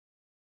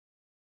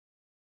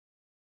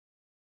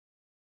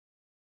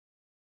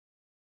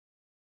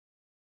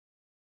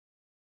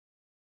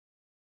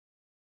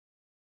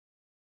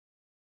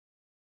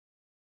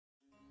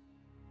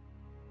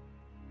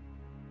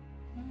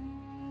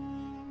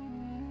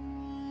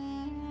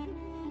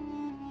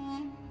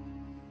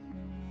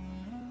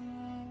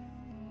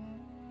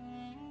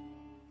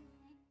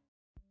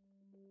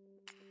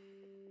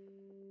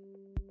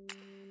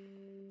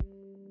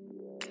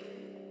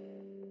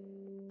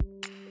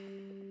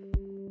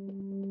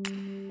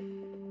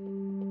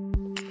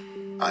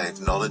I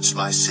acknowledged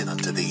my sin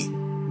unto thee,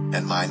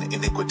 and mine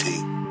iniquity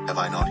have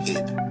I not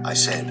hid. I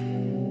said,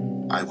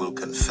 I will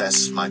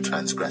confess my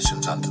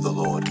transgressions unto the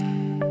Lord.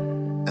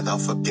 And thou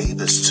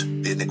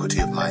forgavest the iniquity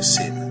of my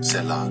sin,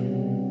 Selah.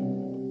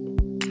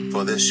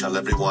 For this shall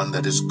every one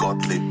that is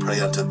godly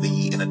pray unto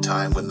thee in a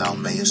time when thou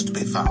mayest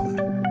be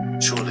found.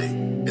 Surely,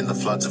 in the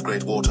floods of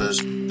great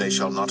waters, they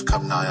shall not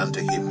come nigh unto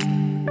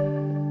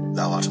him.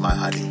 Thou art my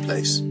hiding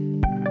place.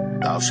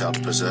 Thou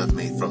shalt preserve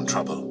me from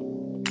trouble.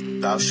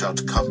 Thou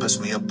shalt compass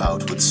me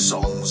about with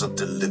songs of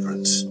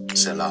deliverance,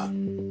 Selah.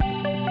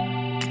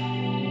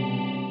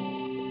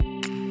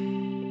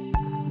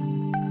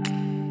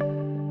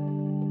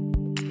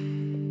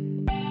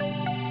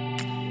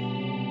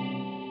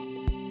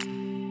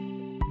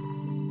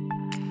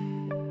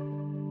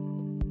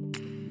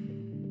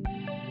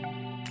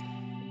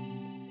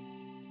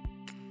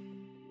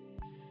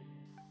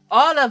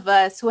 All of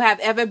us who have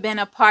ever been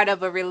a part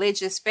of a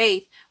religious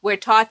faith were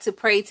taught to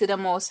pray to the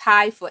Most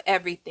High for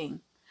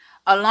everything.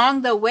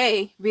 Along the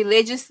way,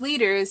 religious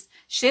leaders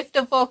shift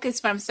the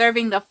focus from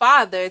serving the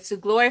Father to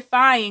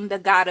glorifying the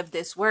God of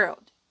this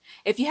world.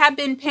 If you have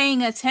been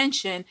paying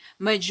attention,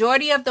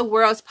 majority of the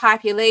world's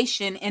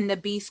population in the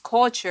beast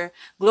culture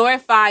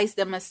glorifies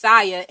the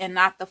Messiah and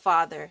not the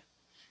Father.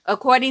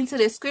 According to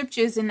the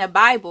scriptures in the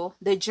Bible,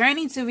 the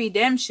journey to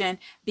redemption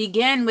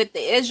began with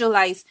the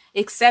Israelites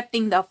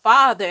accepting the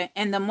Father,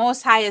 and the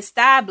Most High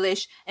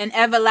established an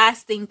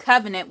everlasting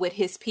covenant with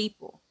his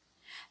people.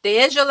 The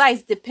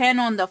Israelites depend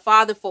on the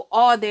Father for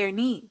all their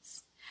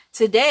needs.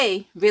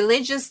 Today,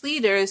 religious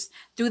leaders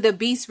through the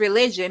beast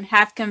religion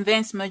have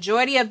convinced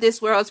majority of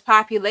this world's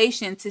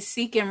population to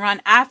seek and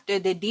run after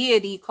the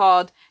deity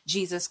called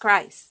Jesus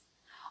Christ.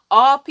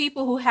 All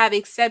people who have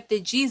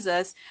accepted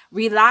Jesus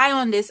rely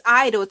on this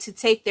idol to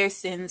take their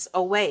sins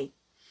away.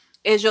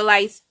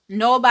 Israelites,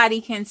 nobody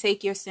can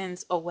take your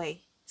sins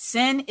away.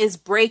 Sin is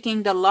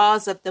breaking the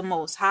laws of the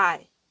Most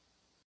High.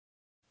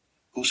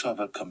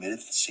 Whosoever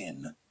committeth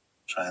sin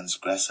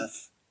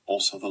transgresseth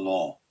also the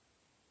law,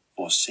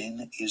 for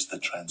sin is the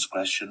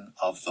transgression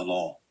of the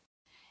law.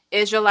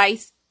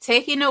 Israelites,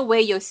 taking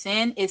away your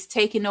sin is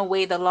taking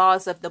away the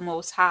laws of the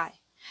Most High.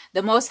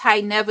 The Most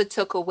High never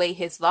took away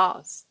his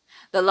laws.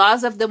 The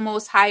laws of the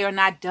Most High are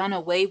not done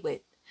away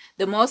with.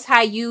 The Most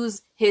High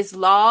used his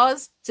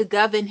laws to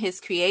govern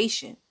his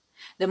creation.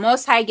 The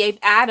Most High gave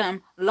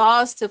Adam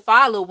laws to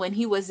follow when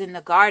he was in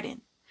the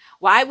garden.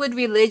 Why would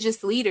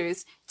religious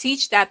leaders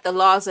teach that the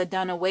laws are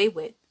done away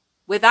with?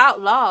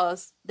 Without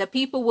laws, the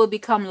people will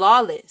become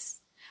lawless.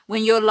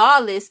 When you're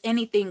lawless,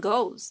 anything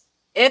goes.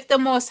 If the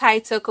Most High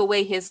took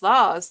away his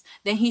laws,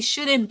 then he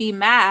shouldn't be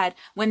mad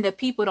when the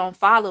people don't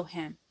follow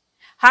him.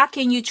 How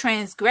can you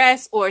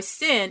transgress or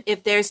sin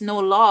if there's no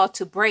law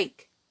to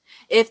break?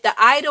 If the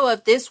idol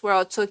of this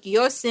world took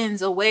your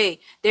sins away,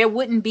 there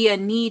wouldn't be a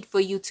need for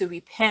you to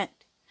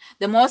repent.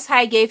 The Most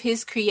High gave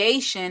his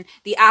creation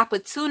the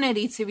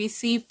opportunity to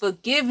receive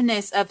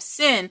forgiveness of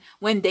sin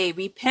when they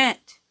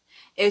repent.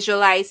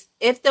 Israelites,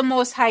 if the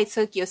Most High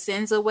took your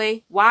sins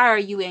away, why are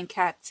you in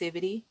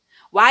captivity?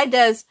 Why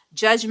does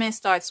judgment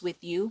starts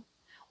with you?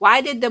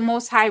 Why did the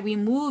Most High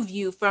remove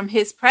you from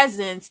his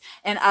presence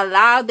and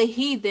allow the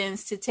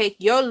heathens to take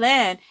your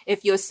land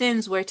if your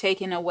sins were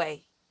taken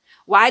away?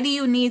 Why do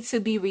you need to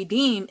be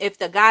redeemed if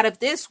the God of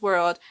this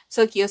world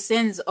took your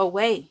sins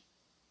away?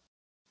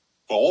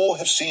 For all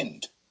have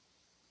sinned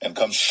and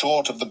come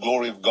short of the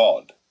glory of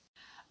God.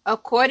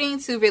 According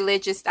to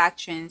religious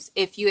doctrines,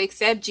 if you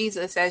accept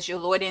Jesus as your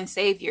Lord and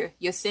Savior,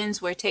 your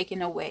sins were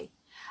taken away.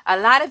 A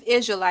lot of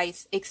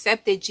Israelites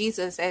accepted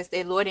Jesus as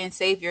their Lord and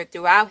Savior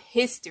throughout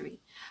history.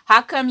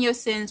 How come your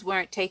sins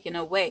weren't taken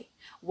away?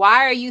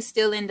 Why are you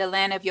still in the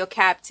land of your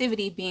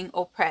captivity being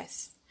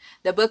oppressed?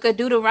 The book of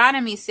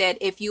Deuteronomy said,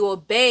 if you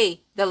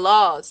obey the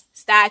laws,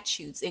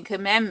 statutes, and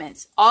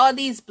commandments, all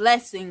these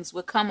blessings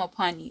would come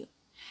upon you.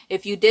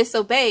 If you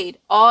disobeyed,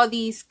 all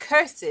these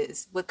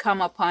curses would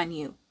come upon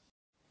you.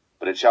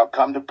 But it shall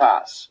come to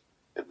pass,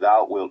 if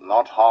thou wilt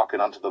not hearken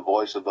unto the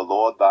voice of the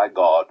Lord thy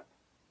God,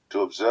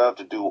 to observe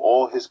to do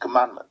all his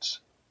commandments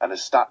and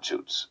his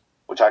statutes,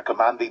 which I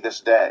command thee this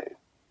day,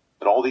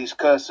 that all these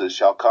curses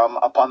shall come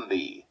upon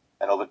thee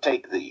and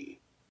overtake thee.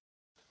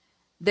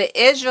 The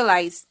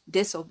Israelites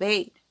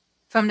disobeyed.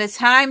 From the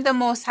time the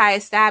Most High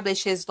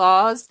established his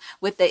laws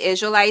with the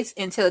Israelites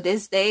until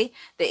this day,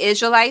 the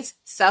Israelites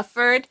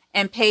suffered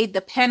and paid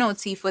the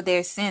penalty for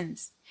their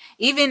sins.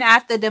 Even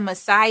after the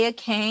Messiah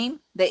came,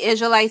 the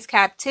Israelites'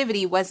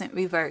 captivity wasn't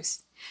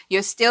reversed.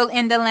 You're still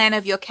in the land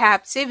of your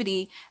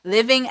captivity,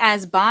 living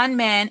as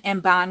bondmen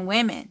and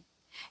bondwomen.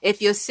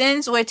 If your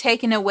sins were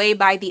taken away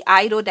by the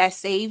idol that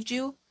saved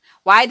you,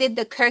 why did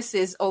the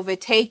curses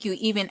overtake you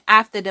even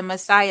after the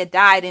Messiah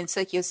died and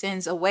took your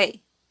sins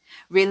away?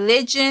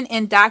 Religion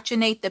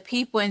indoctrinates the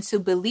people into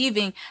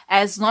believing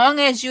as long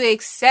as you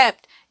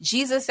accept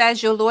Jesus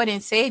as your Lord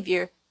and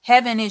Savior,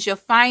 heaven is your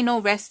final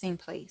resting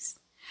place.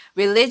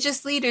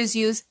 Religious leaders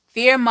use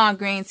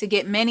fear-mongering to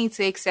get many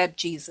to accept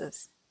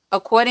Jesus.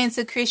 According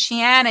to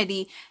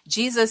Christianity,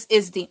 Jesus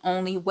is the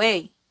only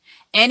way.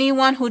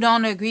 Anyone who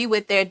don't agree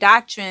with their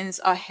doctrines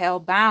are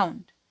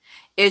hell-bound.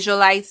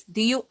 Israelites,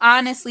 do you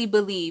honestly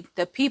believe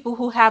the people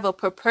who have a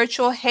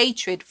perpetual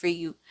hatred for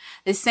you,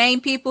 the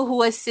same people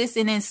who assist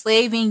in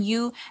enslaving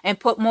you and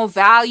put more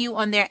value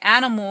on their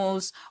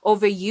animals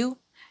over you,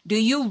 do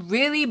you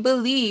really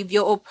believe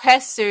your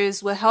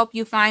oppressors will help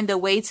you find the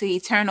way to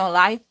eternal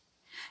life?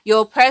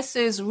 Your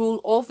oppressors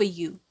rule over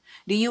you.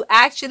 Do you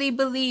actually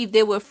believe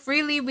they will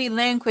freely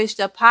relinquish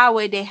the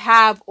power they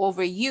have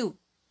over you?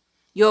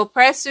 Your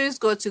oppressors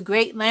go to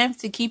great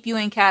lengths to keep you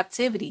in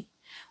captivity.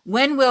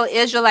 When will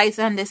Israelites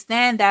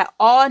understand that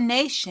all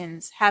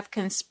nations have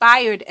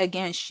conspired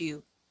against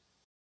you?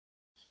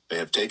 They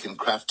have taken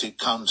crafty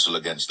counsel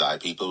against thy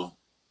people,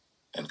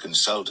 and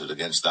consulted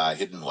against thy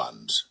hidden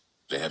ones.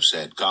 They have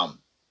said, Come,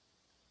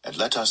 and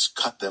let us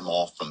cut them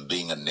off from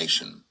being a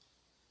nation,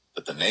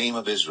 that the name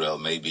of Israel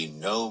may be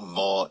no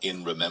more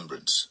in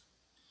remembrance.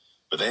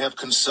 But they have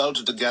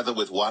consulted together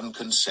with one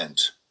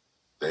consent.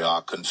 They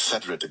are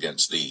confederate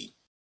against thee.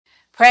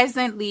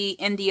 Presently,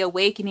 in the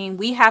awakening,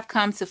 we have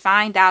come to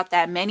find out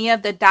that many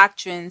of the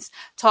doctrines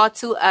taught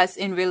to us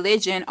in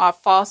religion are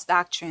false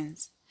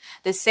doctrines.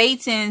 The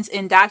Satans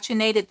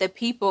indoctrinated the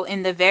people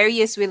in the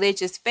various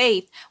religious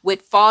faith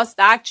with false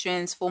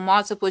doctrines for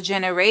multiple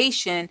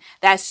generations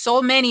that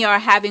so many are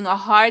having a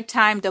hard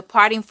time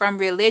departing from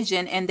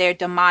religion and their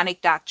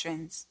demonic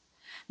doctrines.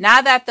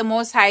 Now that the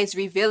Most High is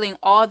revealing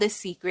all the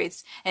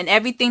secrets and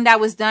everything that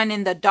was done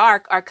in the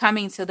dark are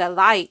coming to the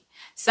light,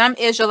 some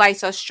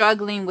Israelites are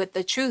struggling with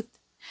the truth.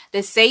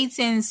 The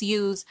Satans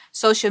use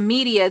social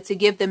media to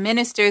give the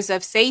ministers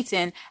of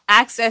Satan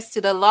access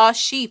to the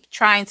lost sheep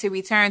trying to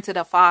return to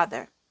the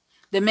Father.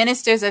 The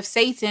ministers of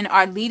Satan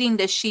are leading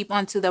the sheep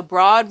onto the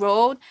broad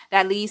road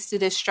that leads to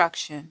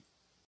destruction.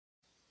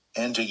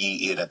 Enter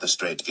ye in at the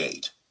strait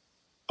gate.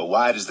 For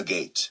wide is the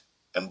gate,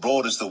 and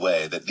broad is the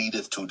way that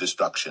leadeth to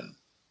destruction,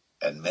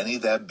 and many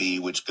there be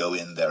which go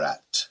in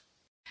thereat.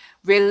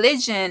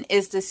 Religion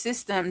is the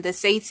system the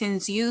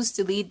Satans use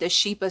to lead the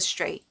sheep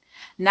astray.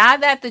 Now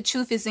that the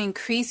truth is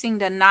increasing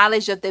the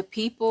knowledge of the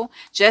people,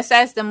 just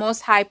as the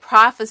Most High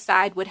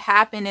prophesied would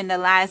happen in the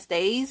last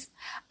days,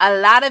 a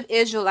lot of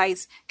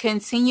Israelites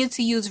continue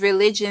to use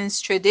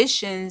religion's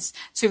traditions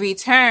to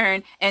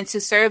return and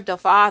to serve the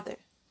Father.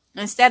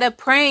 Instead of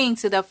praying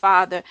to the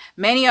Father,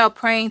 many are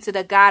praying to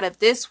the God of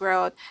this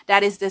world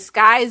that is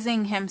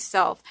disguising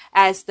himself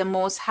as the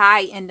Most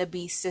High in the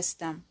beast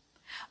system.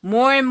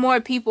 More and more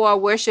people are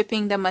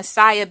worshiping the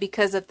Messiah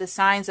because of the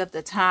signs of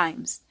the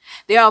times.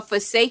 They are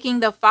forsaking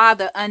the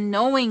Father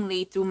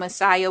unknowingly through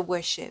Messiah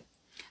worship.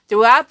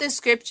 Throughout the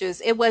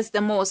scriptures, it was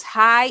the Most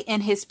High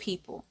and his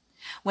people.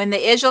 When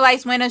the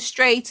Israelites went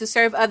astray to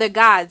serve other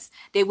gods,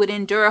 they would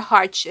endure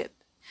hardship.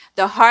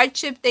 The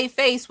hardship they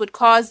faced would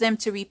cause them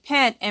to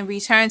repent and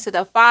return to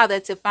the Father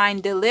to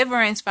find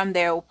deliverance from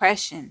their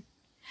oppression.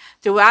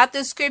 Throughout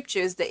the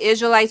scriptures, the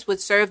Israelites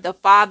would serve the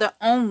Father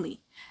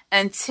only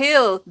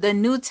until the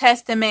New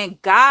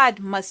Testament God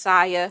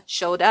Messiah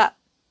showed up.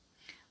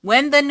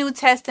 When the New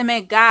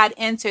Testament God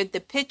entered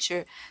the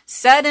picture,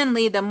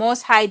 suddenly the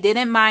Most High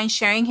didn't mind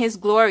sharing his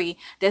glory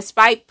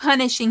despite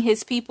punishing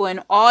his people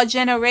in all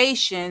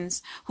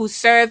generations who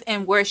serve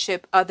and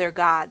worship other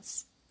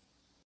gods.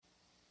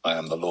 I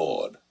am the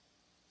Lord,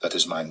 that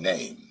is my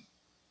name.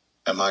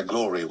 And my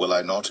glory will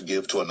I not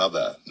give to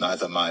another,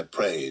 neither my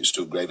praise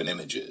to graven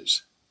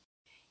images.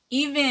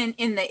 Even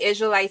in the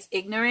Israelites'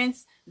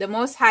 ignorance, the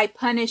Most High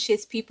punished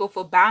his people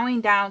for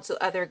bowing down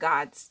to other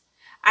gods.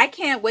 I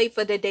can't wait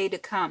for the day to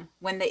come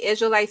when the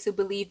Israelites who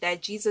believe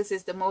that Jesus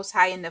is the Most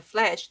High in the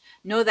flesh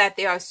know that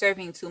they are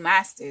serving two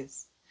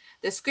masters.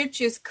 The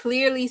scriptures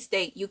clearly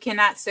state you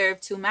cannot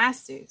serve two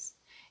masters.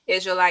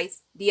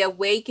 Israelites, the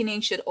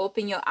awakening should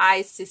open your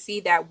eyes to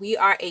see that we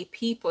are a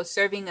people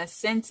serving a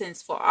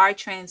sentence for our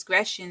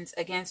transgressions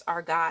against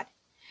our God.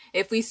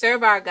 If we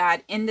serve our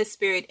God in the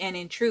spirit and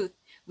in truth,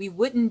 we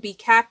wouldn't be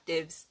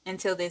captives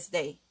until this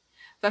day.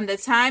 From the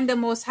time the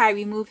Most High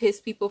removed his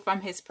people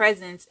from his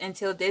presence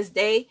until this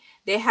day,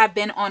 they have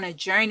been on a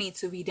journey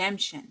to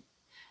redemption.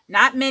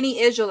 Not many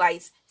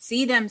Israelites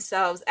see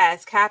themselves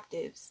as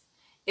captives.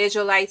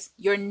 Israelites,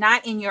 you're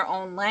not in your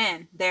own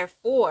land.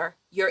 Therefore,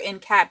 you're in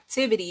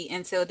captivity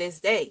until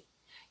this day.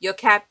 Your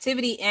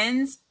captivity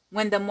ends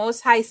when the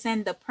Most High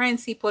sent the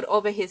prince he put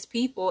over his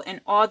people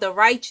and all the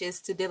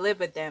righteous to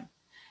deliver them.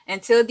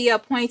 Until the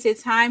appointed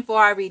time for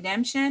our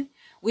redemption,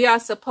 we are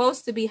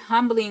supposed to be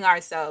humbling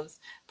ourselves,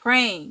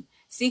 praying,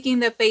 seeking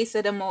the face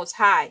of the Most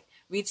High,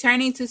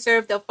 returning to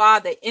serve the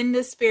Father in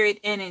the Spirit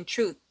and in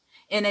truth.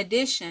 In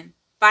addition,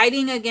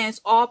 fighting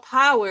against all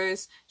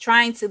powers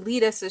trying to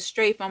lead us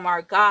astray from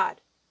our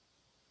God.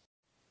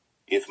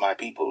 If my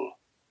people,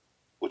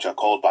 which are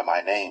called by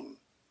my name,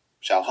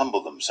 shall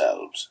humble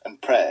themselves,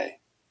 and pray,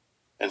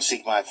 and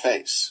seek my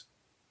face,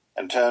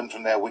 and turn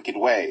from their wicked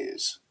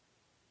ways,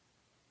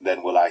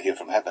 then will I hear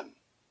from heaven,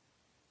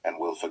 and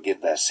will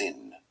forgive their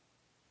sin,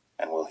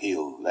 and will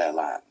heal their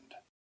land.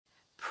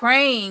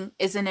 Praying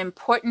is an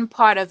important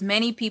part of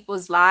many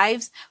people's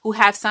lives who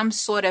have some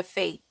sort of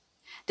faith.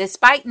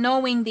 Despite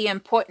knowing the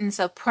importance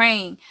of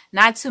praying,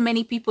 not too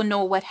many people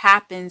know what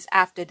happens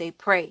after they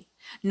pray,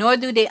 nor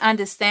do they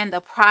understand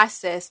the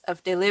process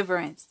of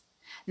deliverance.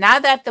 Now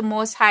that the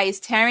Most High is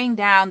tearing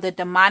down the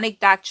demonic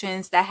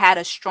doctrines that had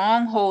a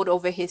strong hold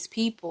over his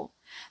people,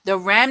 the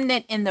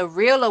remnant in the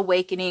real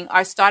awakening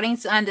are starting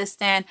to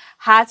understand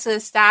how to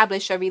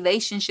establish a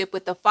relationship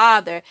with the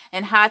Father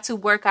and how to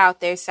work out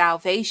their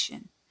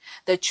salvation.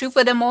 The truth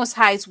of the Most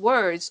High's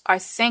words are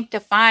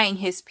sanctifying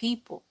his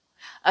people.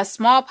 A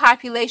small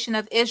population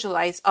of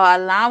Israelites are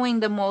allowing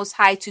the Most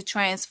High to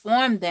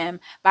transform them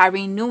by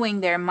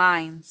renewing their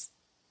minds.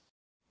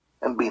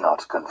 And be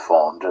not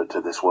conformed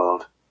to this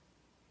world,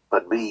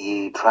 but be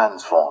ye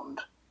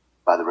transformed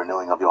by the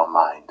renewing of your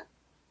mind,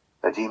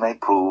 that ye may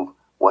prove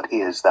what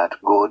is that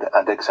good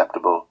and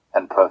acceptable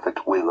and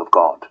perfect will of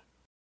God.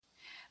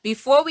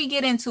 Before we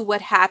get into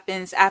what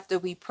happens after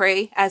we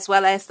pray, as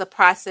well as the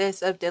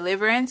process of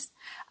deliverance,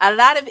 a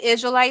lot of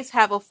Israelites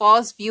have a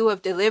false view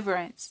of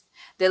deliverance.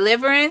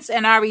 Deliverance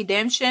and our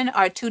redemption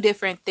are two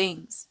different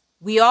things.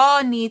 We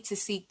all need to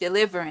seek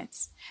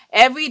deliverance.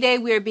 Every day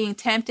we are being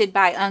tempted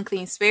by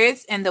unclean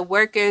spirits and the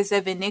workers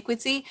of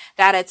iniquity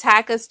that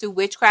attack us through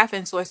witchcraft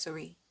and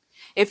sorcery.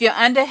 If you're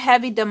under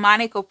heavy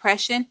demonic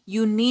oppression,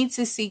 you need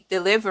to seek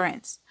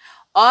deliverance.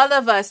 All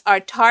of us are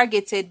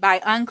targeted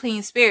by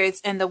unclean spirits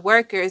and the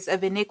workers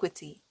of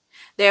iniquity.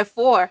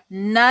 Therefore,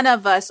 none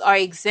of us are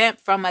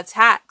exempt from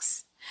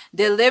attacks.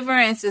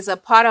 Deliverance is a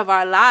part of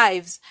our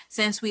lives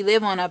since we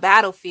live on a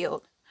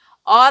battlefield.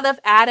 All of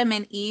Adam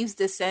and Eve's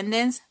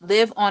descendants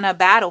live on a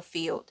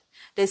battlefield.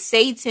 The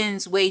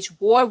Satans wage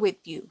war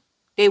with you.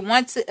 They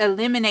want to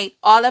eliminate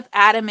all of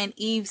Adam and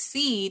Eve's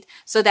seed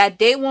so that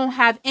they won't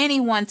have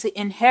anyone to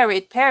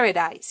inherit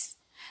paradise.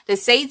 The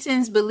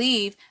Satans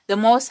believe the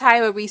Most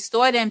High will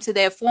restore them to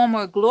their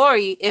former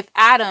glory if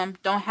Adam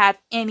don't have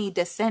any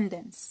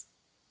descendants.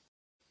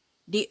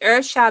 The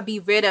earth shall be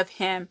rid of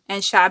him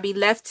and shall be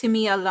left to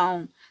me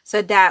alone,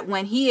 so that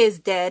when he is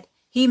dead,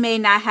 he may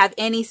not have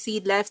any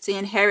seed left to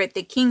inherit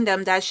the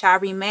kingdom that shall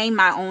remain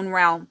my own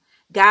realm.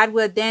 God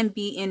will then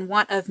be in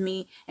want of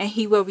me, and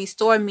he will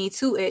restore me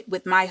to it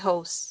with my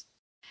hosts.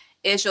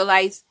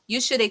 Israelites, you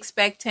should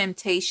expect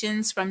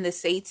temptations from the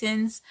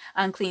Satans,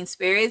 unclean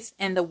spirits,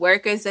 and the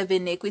workers of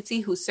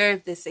iniquity who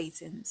serve the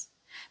Satans.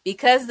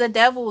 Because the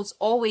devils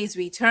always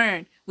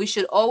return, we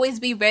should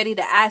always be ready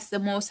to ask the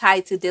Most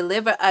High to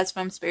deliver us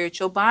from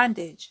spiritual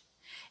bondage.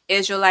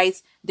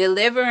 Israelites,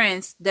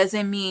 deliverance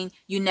doesn't mean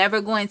you're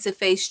never going to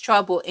face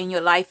trouble in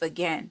your life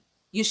again.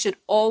 You should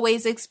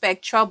always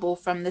expect trouble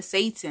from the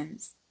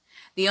Satans.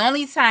 The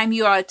only time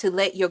you are to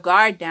let your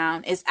guard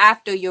down is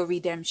after your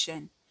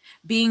redemption.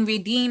 Being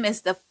redeemed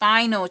is the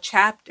final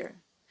chapter.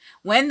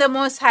 When the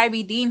Most High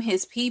redeemed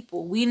his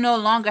people, we no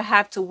longer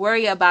have to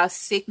worry about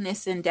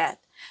sickness and death.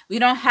 We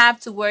don't have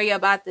to worry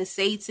about the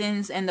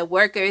Satans and the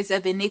workers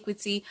of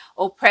iniquity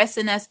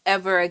oppressing us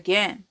ever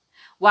again.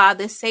 While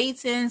the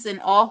Satans and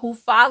all who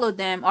follow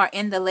them are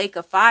in the lake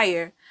of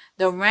fire,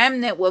 the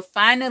remnant will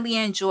finally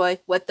enjoy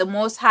what the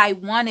Most High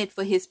wanted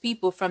for his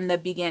people from the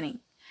beginning: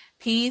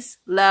 peace,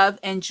 love,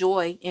 and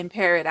joy in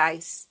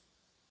paradise.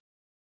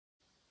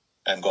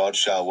 And God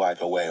shall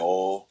wipe away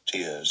all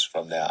tears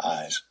from their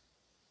eyes,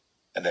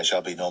 and there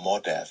shall be no more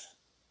death,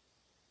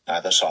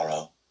 neither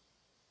sorrow,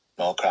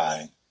 nor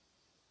crying,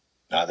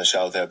 neither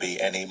shall there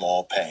be any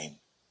more pain,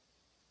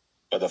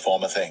 for the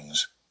former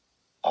things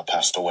are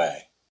passed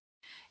away.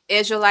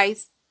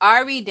 Israelites,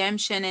 our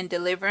redemption and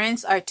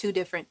deliverance are two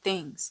different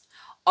things.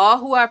 All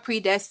who are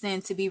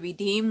predestined to be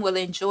redeemed will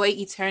enjoy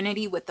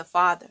eternity with the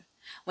Father.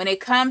 When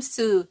it comes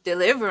to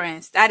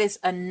deliverance, that is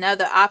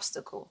another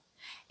obstacle.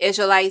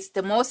 Israelites,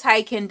 the Most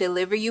High can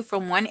deliver you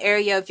from one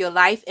area of your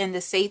life and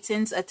the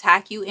Satans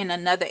attack you in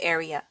another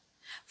area.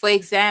 For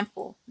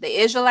example, the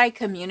Israelite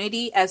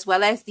community as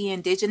well as the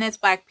indigenous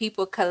Black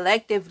people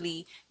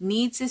collectively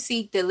need to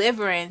seek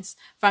deliverance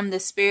from the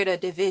spirit of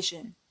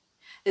division.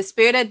 The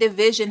spirit of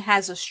division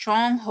has a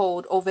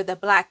stronghold over the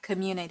Black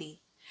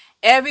community.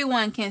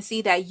 Everyone can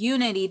see that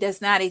unity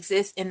does not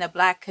exist in the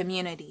Black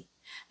community.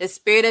 The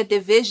spirit of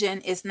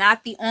division is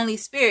not the only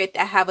spirit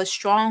that have a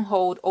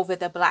stronghold over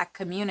the Black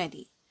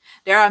community.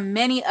 There are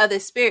many other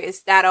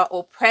spirits that are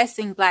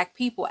oppressing Black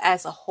people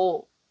as a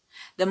whole.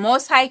 The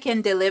Most High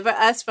can deliver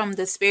us from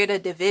the spirit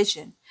of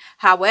division.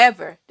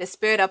 However, the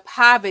spirit of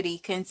poverty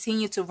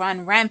continues to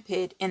run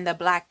rampant in the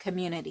Black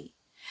community.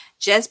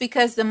 Just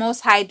because the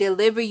Most High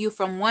delivered you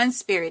from one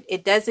spirit,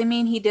 it doesn't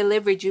mean he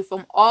delivered you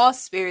from all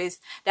spirits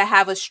that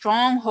have a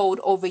stronghold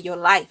over your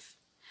life.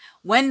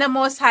 When the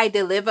Most High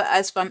delivers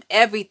us from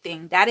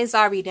everything, that is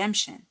our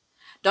redemption.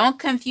 Don't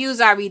confuse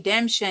our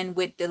redemption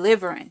with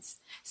deliverance.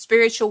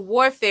 Spiritual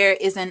warfare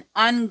is an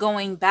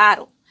ongoing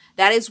battle.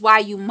 That is why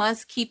you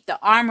must keep the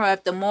armor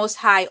of the Most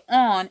High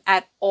on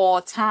at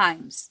all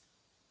times.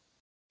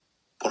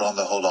 Put on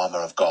the whole armor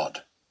of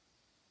God,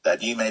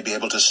 that ye may be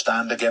able to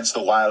stand against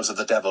the wiles of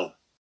the devil.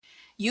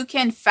 You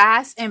can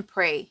fast and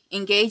pray,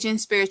 engage in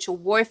spiritual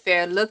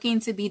warfare, looking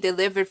to be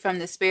delivered from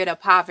the spirit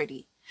of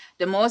poverty.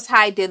 The Most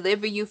High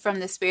deliver you from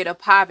the spirit of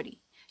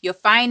poverty. Your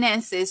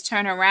finances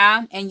turn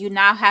around and you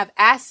now have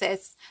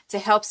assets to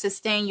help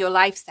sustain your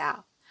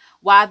lifestyle.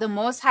 While the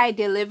Most High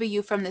deliver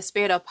you from the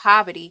spirit of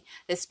poverty,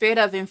 the spirit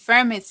of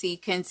infirmity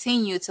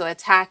continue to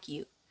attack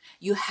you.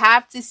 You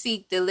have to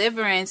seek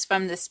deliverance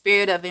from the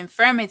spirit of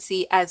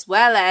infirmity as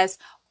well as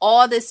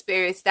all the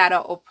spirits that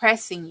are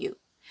oppressing you.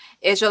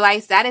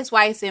 Israelites, that is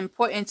why it's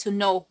important to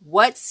know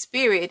what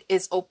spirit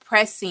is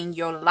oppressing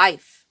your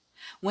life.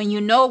 When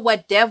you know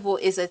what devil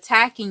is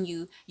attacking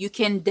you, you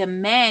can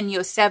demand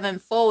your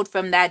sevenfold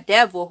from that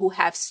devil who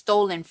have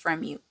stolen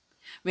from you.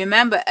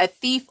 Remember, a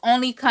thief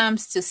only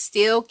comes to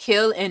steal,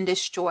 kill, and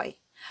destroy.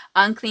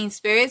 Unclean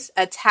spirits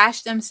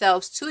attach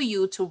themselves to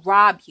you to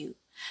rob you.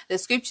 The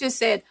scripture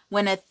said,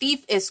 when a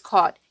thief is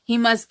caught, he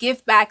must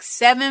give back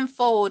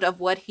sevenfold of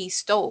what he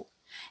stole.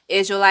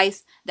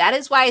 Israelites, that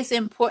is why it's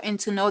important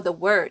to know the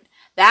word.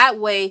 That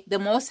way, the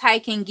Most High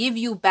can give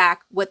you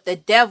back what the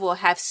devil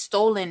have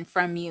stolen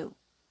from you.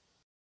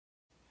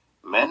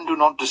 Men do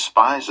not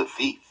despise a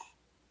thief,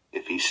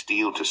 if he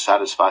steal to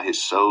satisfy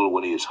his soul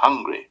when he is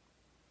hungry.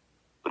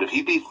 But if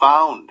he be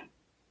found,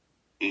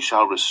 he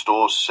shall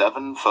restore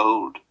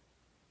sevenfold.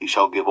 He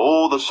shall give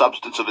all the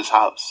substance of his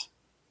house.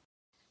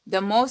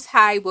 The Most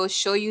High will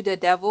show you the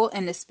devil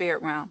in the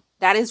spirit realm.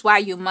 That is why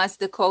you must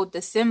decode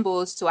the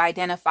symbols to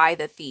identify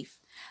the thief.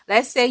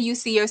 Let's say you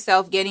see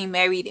yourself getting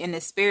married in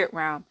the spirit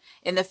realm.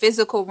 In the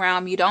physical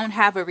realm, you don't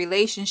have a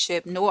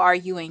relationship, nor are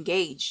you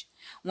engaged.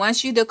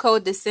 Once you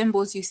decode the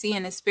symbols you see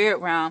in the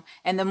spirit realm,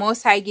 and the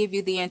Most High give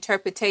you the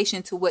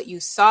interpretation to what you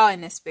saw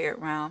in the spirit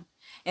realm.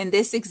 In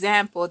this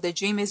example, the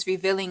dream is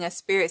revealing a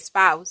spirit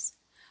spouse.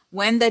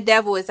 When the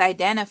devil is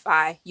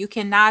identified, you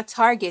cannot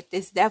target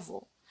this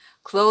devil.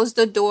 Close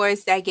the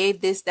doors that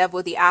gave this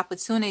devil the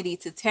opportunity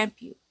to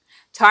tempt you.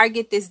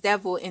 Target this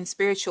devil in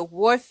spiritual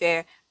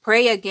warfare.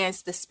 Pray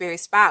against the spirit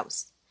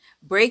spouse.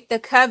 Break the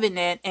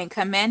covenant and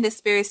command the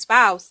spirit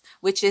spouse,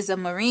 which is a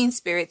marine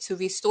spirit, to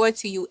restore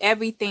to you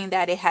everything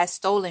that it has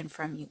stolen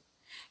from you.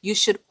 You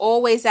should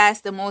always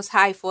ask the Most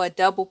High for a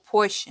double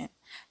portion.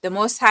 The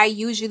Most High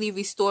usually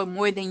restores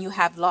more than you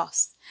have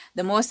lost.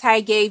 The Most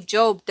High gave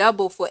Job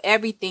double for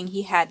everything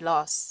he had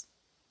lost.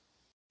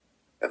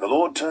 And the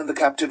Lord turned the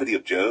captivity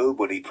of Job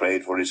when he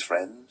prayed for his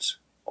friends.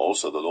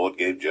 Also the Lord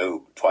gave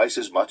Job twice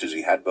as much as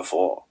he had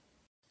before.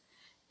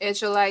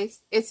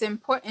 Israelites, it's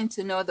important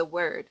to know the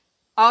word.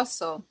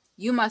 Also,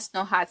 you must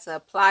know how to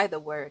apply the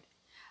word.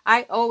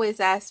 I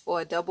always ask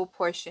for a double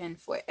portion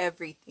for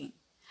everything.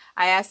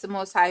 I ask the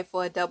Most High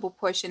for a double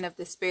portion of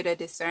the spirit of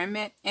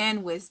discernment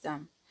and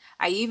wisdom.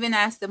 I even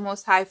ask the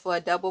Most High for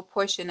a double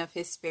portion of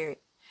his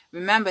spirit.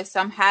 Remember,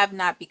 some have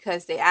not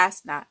because they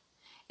ask not.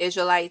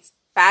 Israelites,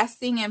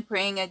 fasting and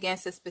praying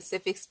against a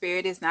specific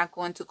spirit is not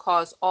going to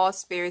cause all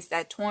spirits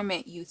that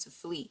torment you to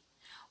flee.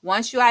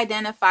 Once you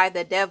identify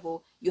the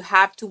devil, you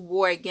have to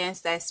war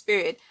against that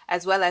spirit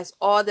as well as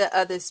all the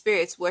other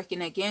spirits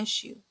working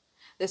against you.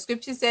 The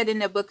scripture said in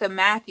the book of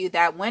Matthew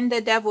that when the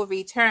devil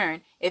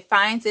returned, it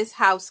finds his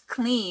house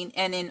clean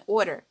and in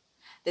order.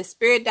 The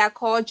spirit that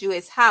called you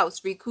his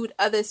house recruit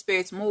other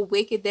spirits more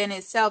wicked than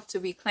itself to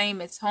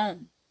reclaim its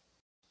home.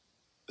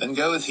 Then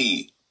goeth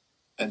he,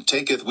 and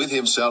taketh with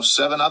himself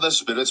 7 other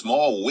spirits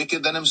more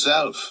wicked than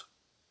himself,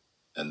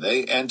 and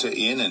they enter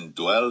in and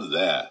dwell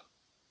there.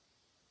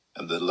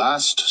 And the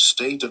last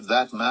state of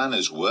that man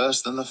is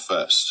worse than the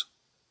first.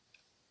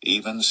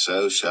 Even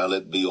so shall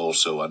it be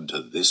also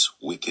unto this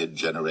wicked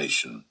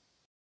generation.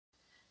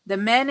 The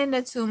man in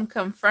the tomb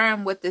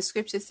confirmed what the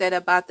scripture said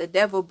about the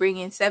devil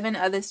bringing 7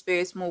 other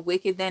spirits more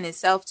wicked than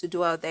itself to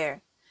dwell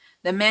there.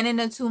 The man in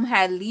the tomb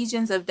had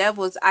legions of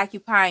devils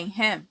occupying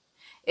him.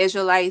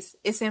 Israelites,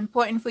 it's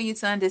important for you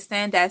to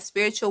understand that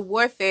spiritual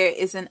warfare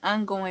is an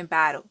ongoing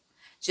battle.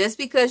 Just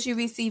because you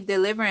receive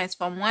deliverance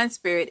from one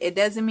spirit, it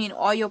doesn't mean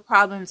all your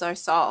problems are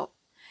solved.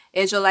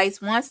 Israelites,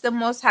 once the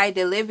Most High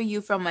deliver you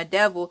from a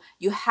devil,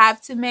 you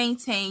have to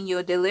maintain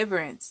your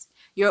deliverance.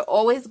 You're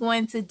always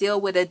going to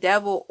deal with a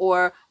devil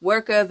or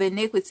worker of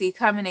iniquity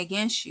coming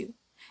against you.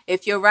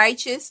 If you're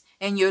righteous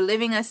and you're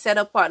living a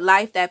set-apart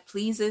life that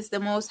pleases the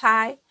Most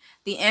High,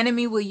 the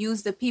enemy will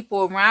use the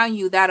people around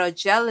you that are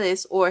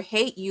jealous or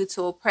hate you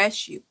to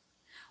oppress you.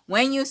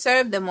 When you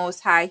serve the Most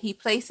High, he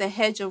places a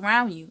hedge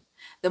around you.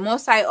 The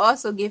Most High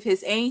also give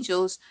his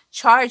angels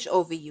charge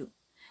over you.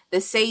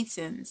 The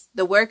Satans,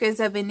 the workers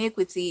of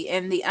iniquity,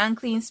 and the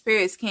unclean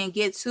spirits can't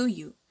get to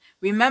you.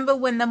 Remember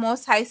when the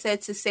Most High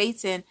said to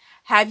Satan,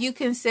 "Have you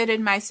considered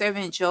my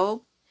servant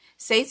Job?"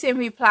 Satan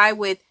replied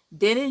with,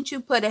 "Didn't you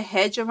put a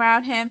hedge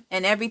around him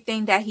and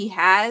everything that he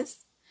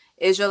has?"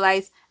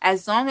 Israelites,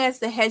 as long as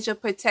the hedge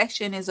of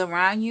protection is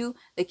around you,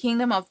 the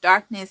kingdom of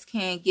darkness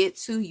can't get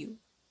to you.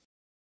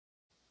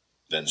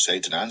 Then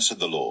Satan answered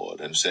the Lord,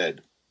 and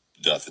said,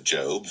 Doth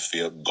Job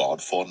fear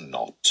God for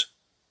naught?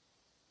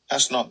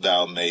 Hast not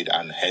thou made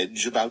an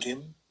hedge about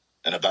him,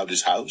 and about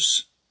his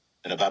house,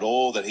 and about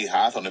all that he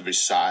hath on every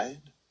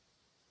side?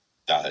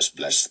 Thou hast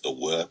blessed the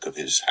work of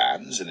his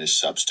hands, and his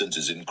substance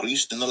is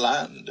increased in the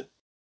land.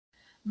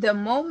 The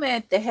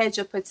moment the hedge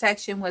of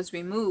protection was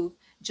removed,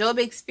 Job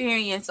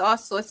experienced all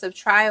sorts of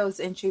trials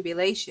and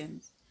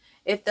tribulations.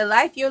 If the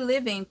life you're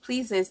living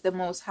pleases the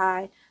Most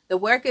High, the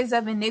workers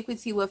of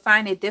iniquity will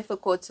find it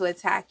difficult to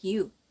attack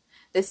you.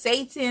 The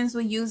Satans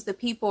will use the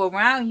people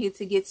around you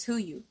to get to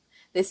you.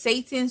 The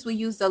Satans will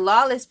use the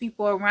lawless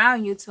people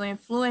around you to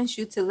influence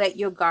you to let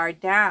your guard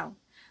down.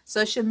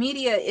 Social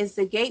media is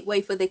the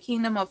gateway for the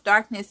kingdom of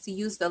darkness to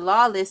use the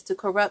lawless to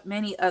corrupt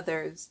many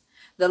others.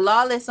 The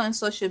lawless on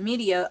social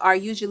media are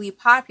usually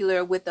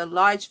popular with a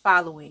large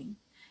following.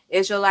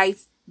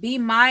 Israelites, be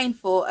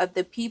mindful of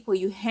the people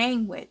you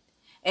hang with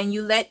and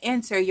you let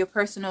enter your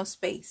personal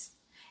space.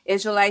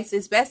 Israelites,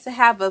 it's best to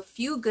have a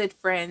few good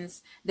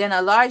friends than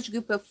a large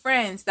group of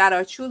friends that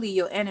are truly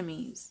your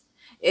enemies.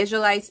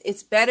 Israelites,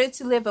 it's better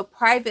to live a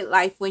private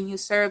life when you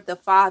serve the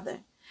Father.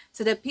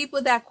 To the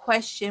people that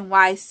question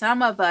why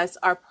some of us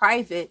are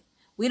private,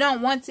 we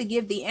don't want to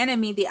give the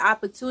enemy the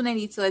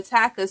opportunity to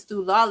attack us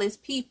through lawless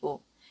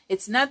people.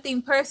 It's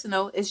nothing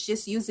personal, it's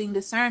just using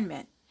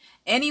discernment.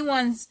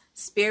 Anyone's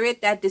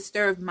spirit that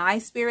disturbed my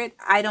spirit,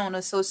 I don't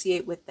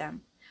associate with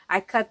them. I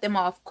cut them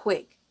off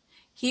quick.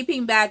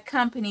 Keeping bad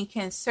company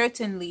can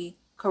certainly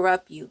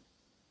corrupt you.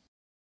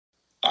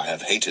 I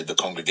have hated the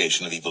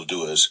congregation of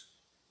evildoers,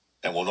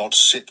 and will not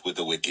sit with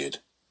the wicked.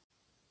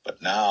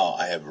 But now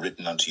I have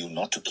written unto you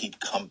not to keep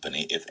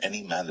company if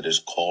any man that is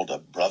called a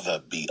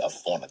brother be a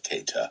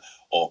fornicator,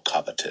 or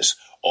covetous,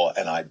 or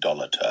an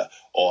idolater,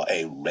 or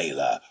a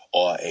railer,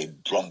 or a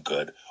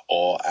drunkard,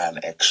 or an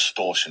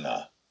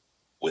extortioner.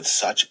 With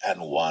such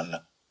an one,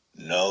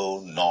 know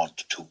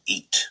not to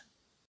eat.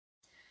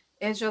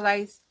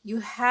 Israelites, you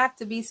have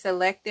to be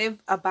selective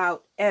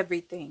about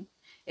everything,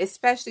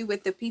 especially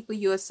with the people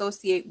you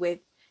associate with.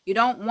 You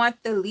don't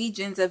want the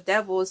legions of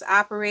devils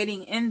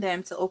operating in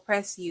them to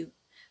oppress you.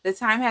 The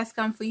time has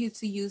come for you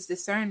to use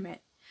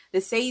discernment.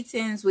 The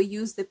Satans will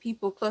use the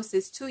people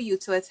closest to you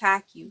to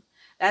attack you.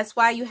 That's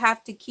why you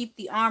have to keep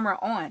the armor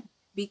on.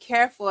 Be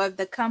careful of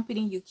the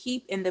company you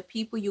keep and the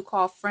people you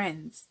call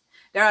friends.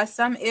 There are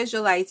some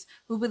Israelites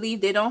who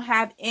believe they don't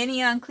have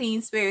any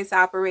unclean spirits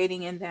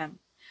operating in them.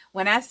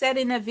 When I said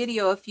in a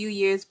video a few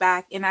years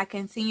back, and I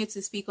continue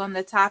to speak on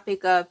the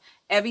topic of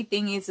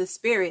everything is a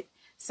spirit,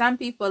 some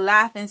people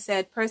laughed and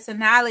said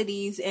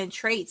personalities and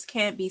traits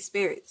can't be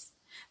spirits.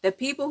 The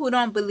people who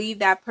don't believe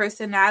that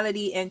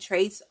personality and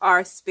traits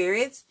are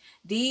spirits,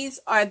 these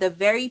are the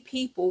very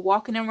people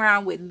walking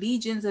around with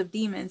legions of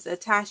demons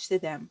attached to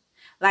them,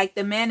 like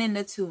the man in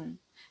the tomb.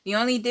 The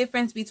only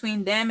difference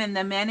between them and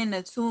the man in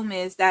the tomb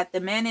is that the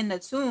man in the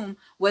tomb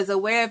was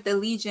aware of the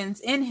legions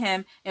in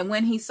him, and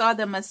when he saw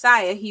the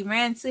Messiah, he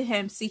ran to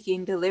him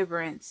seeking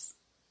deliverance.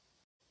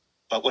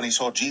 But when he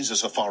saw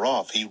Jesus afar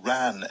off, he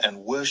ran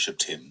and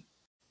worshipped him.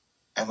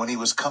 And when he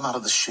was come out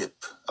of the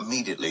ship,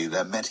 immediately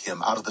there met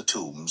him out of the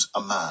tombs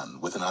a man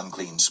with an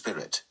unclean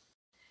spirit.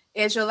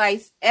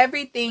 Israelites,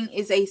 everything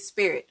is a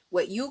spirit.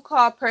 What you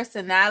call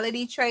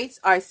personality traits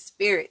are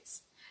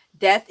spirits.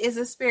 Death is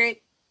a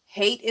spirit.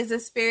 Hate is a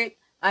spirit.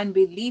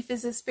 Unbelief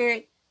is a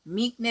spirit.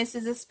 Meekness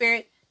is a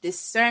spirit.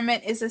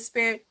 Discernment is a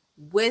spirit.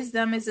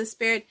 Wisdom is a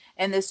spirit.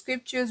 And the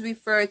scriptures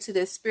refer to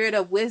the spirit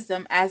of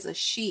wisdom as a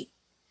sheep.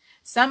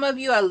 Some of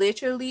you are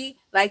literally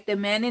like the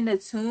man in the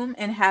tomb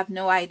and have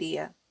no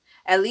idea.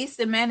 At least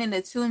the man in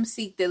the tomb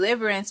seeked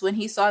deliverance when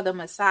he saw the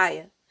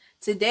Messiah.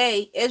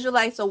 Today,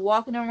 Israelites are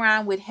walking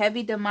around with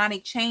heavy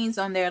demonic chains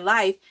on their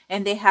life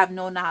and they have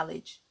no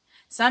knowledge.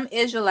 Some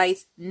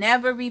Israelites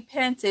never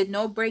repented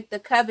nor break the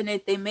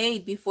covenant they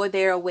made before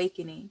their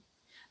awakening.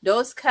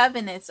 Those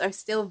covenants are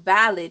still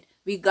valid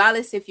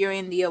regardless if you're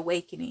in the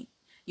awakening.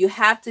 You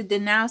have to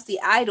denounce the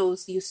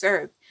idols you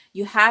serve.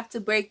 You have to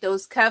break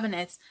those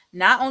covenants,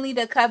 not only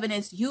the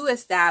covenants you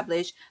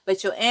established,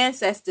 but your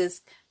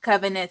ancestors'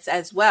 covenants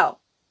as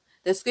well.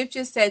 The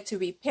scripture said to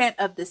repent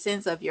of the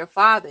sins of your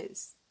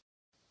fathers.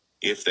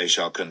 If they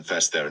shall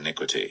confess their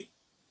iniquity,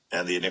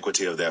 and the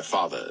iniquity of their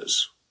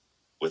fathers,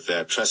 with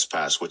their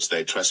trespass which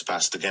they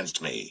trespassed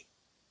against me,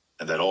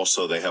 and that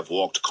also they have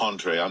walked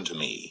contrary unto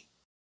me.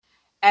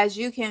 As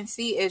you can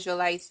see,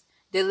 Israelites,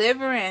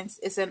 deliverance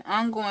is an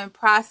ongoing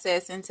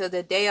process until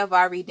the day of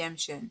our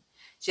redemption.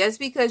 Just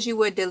because you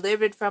were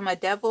delivered from a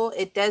devil,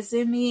 it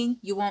doesn't mean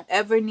you won't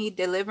ever need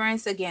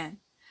deliverance again.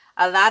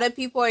 A lot of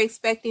people are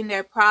expecting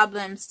their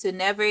problems to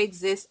never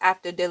exist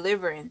after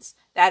deliverance.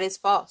 That is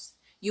false.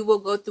 You will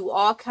go through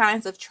all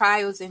kinds of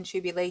trials and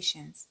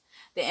tribulations.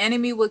 The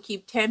enemy will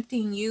keep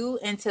tempting you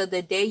until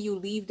the day you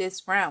leave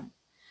this realm.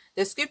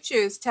 The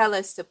scriptures tell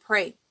us to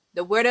pray.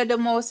 The word of the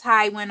Most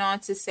High went on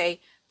to say,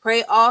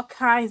 pray all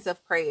kinds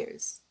of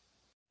prayers.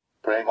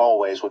 Praying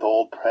always with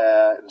all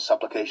prayer and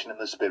supplication in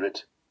the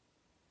Spirit,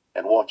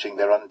 and watching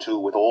thereunto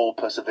with all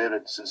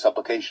perseverance and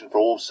supplication for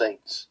all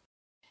saints.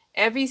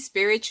 Every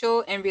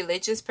spiritual and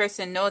religious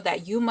person know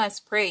that you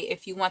must pray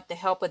if you want the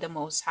help of the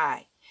Most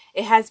High.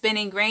 It has been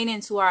ingrained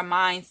into our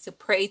minds to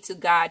pray to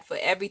God for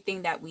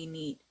everything that we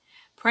need.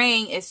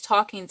 Praying is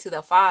talking to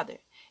the Father.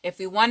 If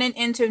we want an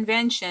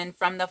intervention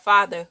from the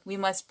Father, we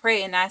must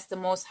pray and ask the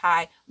Most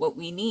High what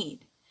we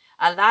need.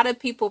 A lot of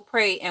people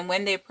pray, and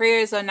when their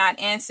prayers are not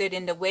answered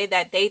in the way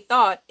that they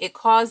thought, it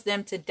caused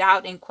them to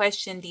doubt and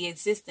question the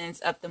existence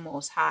of the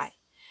Most High.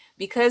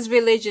 Because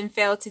religion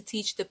failed to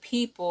teach the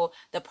people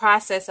the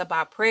process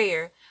about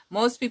prayer,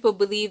 most people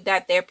believe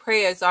that their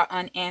prayers are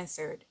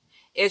unanswered.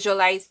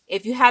 Israelites,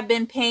 if you have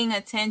been paying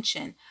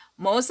attention,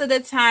 most of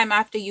the time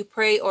after you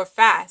pray or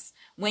fast,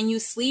 when you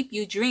sleep,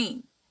 you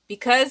dream.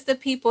 Because the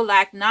people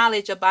lacked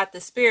knowledge about the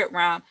spirit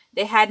realm,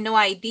 they had no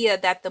idea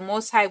that the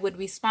Most High would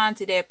respond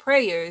to their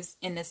prayers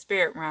in the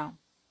spirit realm.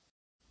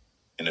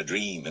 In a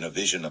dream, in a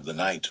vision of the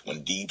night,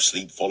 when deep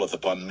sleep falleth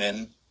upon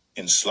men,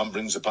 in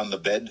slumberings upon the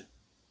bed,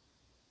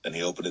 then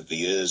he openeth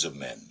the ears of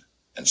men,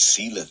 and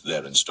sealeth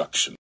their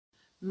instruction.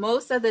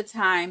 Most of the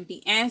time,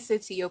 the answer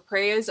to your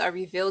prayers are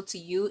revealed to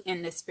you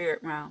in the spirit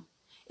realm.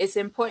 It's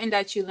important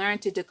that you learn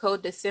to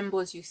decode the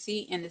symbols you see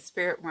in the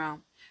spirit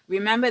realm.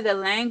 Remember, the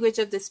language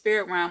of the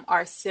spirit realm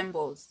are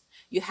symbols.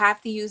 You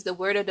have to use the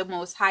word of the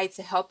Most High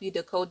to help you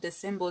decode the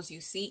symbols you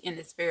see in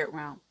the spirit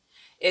realm.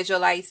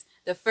 Israelites,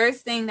 the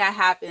first thing that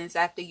happens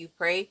after you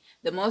pray,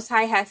 the Most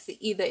High has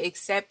to either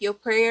accept your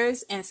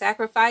prayers and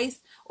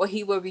sacrifice, or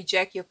he will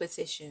reject your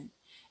petition.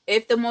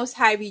 If the Most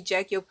High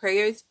reject your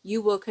prayers,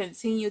 you will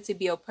continue to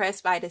be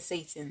oppressed by the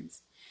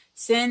Satans.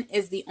 Sin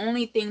is the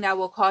only thing that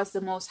will cause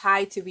the Most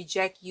High to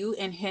reject you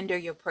and hinder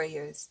your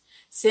prayers.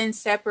 Sin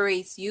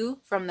separates you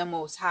from the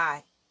Most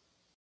High.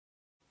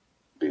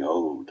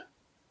 Behold,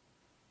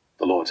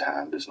 the Lord's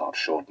hand is not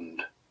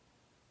shortened,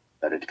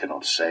 that it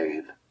cannot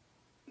save,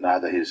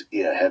 neither his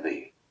ear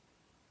heavy,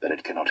 that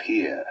it cannot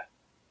hear.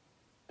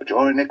 But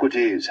your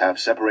iniquities have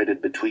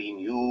separated between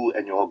you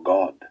and your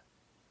God,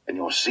 and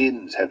your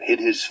sins have hid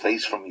his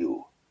face from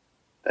you,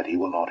 that he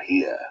will not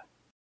hear.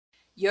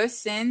 Your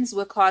sins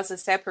will cause a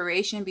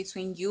separation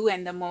between you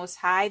and the Most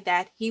High,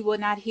 that he will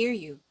not hear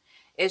you.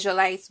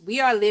 Israelites, we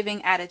are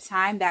living at a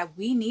time that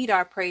we need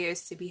our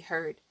prayers to be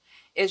heard.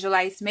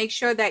 Israelites, make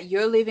sure that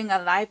you're living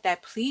a life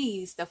that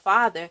pleases the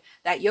Father,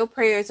 that your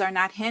prayers are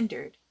not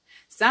hindered.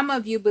 Some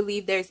of you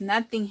believe there's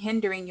nothing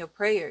hindering your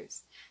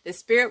prayers. The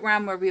spirit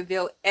realm will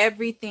reveal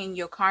everything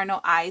your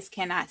carnal eyes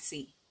cannot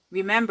see.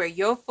 Remember,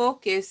 your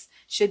focus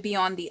should be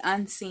on the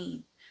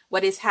unseen.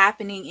 What is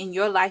happening in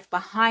your life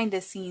behind the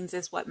scenes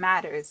is what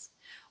matters.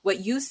 What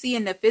you see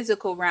in the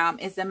physical realm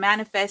is the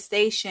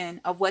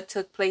manifestation of what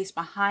took place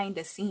behind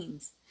the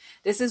scenes.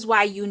 This is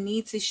why you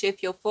need to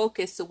shift your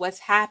focus to what's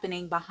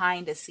happening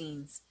behind the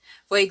scenes.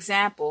 For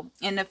example,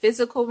 in the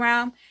physical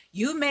realm,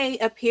 you may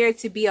appear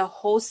to be a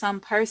wholesome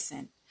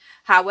person.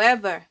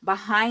 However,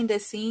 behind the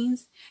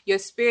scenes, your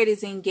spirit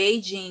is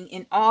engaging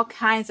in all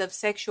kinds of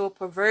sexual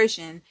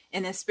perversion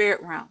in the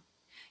spirit realm.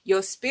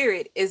 Your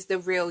spirit is the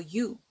real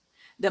you.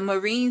 The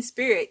marine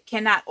spirit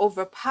cannot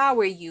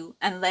overpower you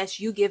unless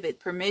you give it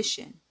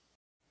permission.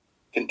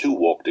 Can two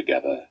walk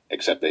together,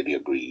 except they be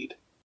agreed?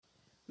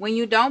 When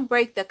you don't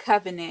break the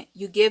covenant,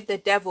 you give the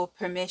devil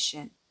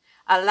permission.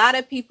 A lot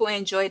of people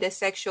enjoy the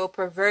sexual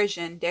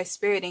perversion their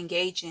spirit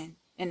engage in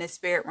the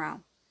spirit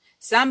realm.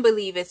 Some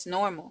believe it's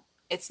normal.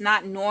 It's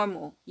not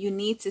normal. You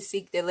need to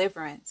seek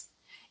deliverance.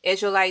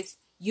 Israelites,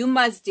 you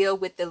must deal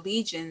with the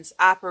legions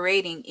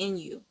operating in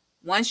you.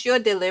 Once you're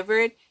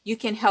delivered, you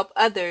can help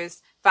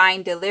others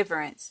find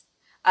deliverance.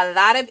 A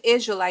lot of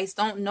Israelites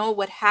don't know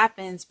what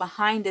happens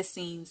behind the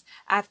scenes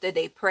after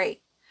they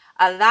pray.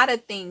 A lot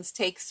of things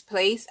takes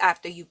place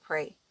after you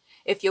pray.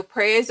 If your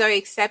prayers are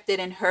accepted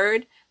and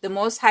heard, the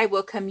Most High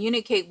will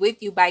communicate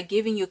with you by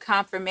giving you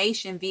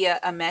confirmation via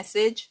a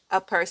message,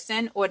 a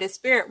person, or the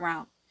spirit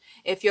realm.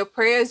 If your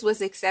prayers was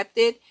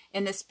accepted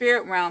in the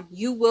spirit realm,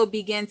 you will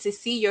begin to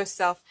see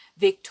yourself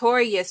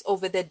victorious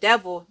over the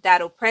devil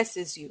that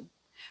oppresses you.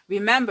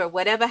 Remember,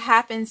 whatever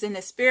happens in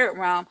the spirit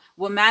realm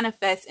will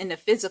manifest in the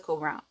physical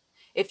realm.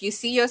 If you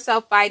see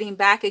yourself fighting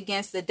back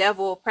against the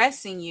devil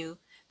oppressing you,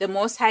 the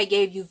Most High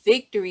gave you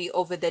victory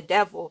over the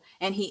devil,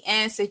 and he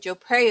answered your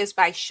prayers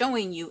by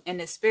showing you in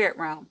the spirit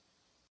realm.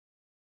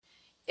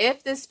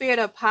 If the spirit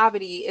of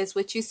poverty is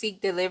what you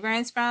seek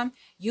deliverance from,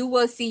 you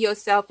will see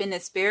yourself in the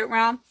spirit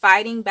realm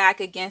fighting back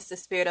against the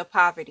spirit of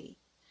poverty.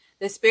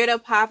 The spirit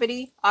of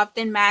poverty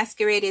often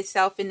masquerades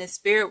itself in the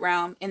spirit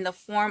realm in the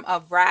form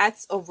of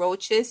rats or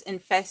roaches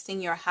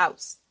infesting your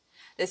house.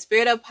 The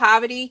spirit of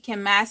poverty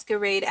can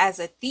masquerade as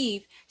a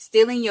thief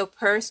stealing your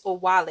purse or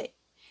wallet.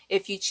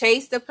 If you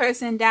chase the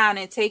person down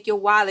and take your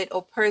wallet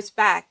or purse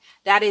back,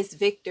 that is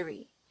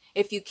victory.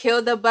 If you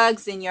kill the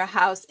bugs in your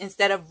house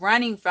instead of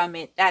running from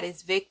it, that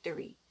is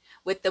victory.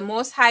 With the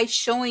Most High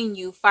showing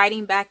you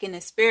fighting back in the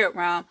spirit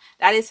realm,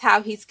 that is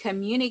how he's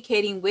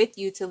communicating with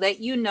you to let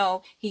you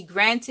know he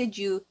granted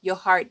you your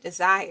heart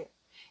desire.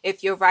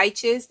 If you're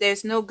righteous,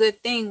 there's no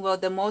good thing will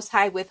the Most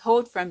High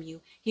withhold from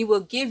you. He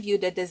will give you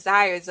the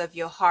desires of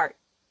your heart.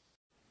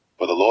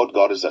 For the Lord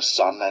God is a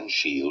sun and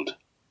shield.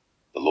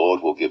 The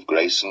Lord will give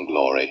grace and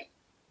glory.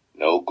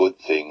 No good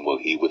thing will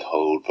he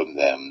withhold from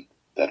them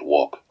that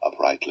walk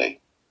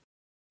uprightly.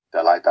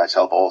 Delight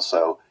thyself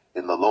also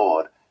in the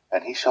Lord,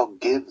 and he shall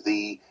give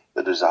thee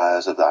the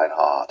desires of thine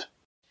heart.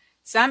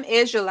 Some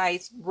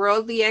Israelites'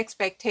 worldly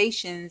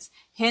expectations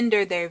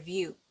hinder their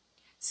view.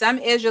 Some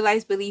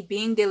Israelites believe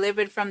being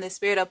delivered from the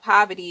spirit of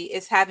poverty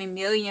is having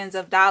millions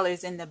of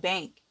dollars in the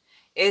bank.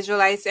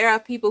 Israelites, there are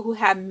people who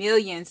have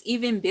millions,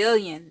 even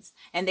billions,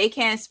 and they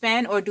can't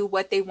spend or do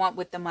what they want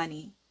with the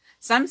money.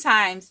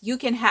 Sometimes you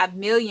can have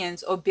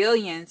millions or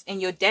billions and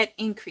your debt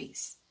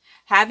increase.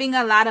 Having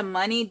a lot of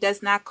money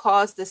does not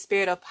cause the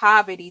spirit of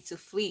poverty to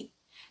flee.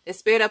 The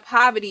spirit of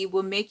poverty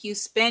will make you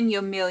spend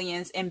your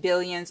millions and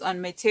billions on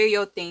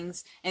material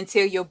things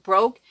until you're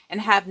broke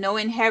and have no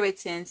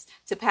inheritance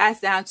to pass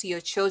down to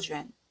your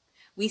children.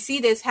 We see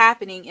this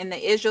happening in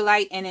the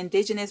Israelite and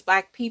indigenous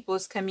Black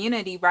people's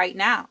community right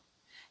now.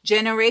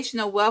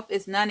 Generational wealth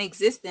is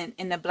non-existent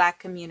in the Black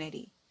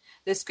community.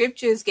 The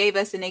scriptures gave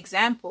us an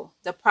example,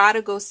 the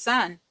prodigal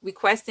son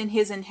requesting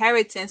his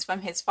inheritance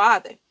from his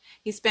father.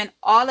 He spent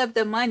all of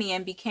the money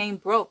and became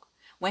broke.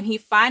 When he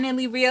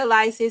finally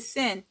realized his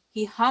sin,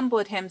 he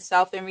humbled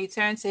himself and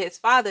returned to his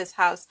father's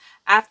house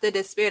after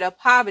the spirit of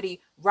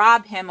poverty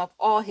robbed him of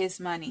all his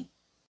money.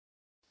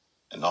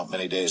 And not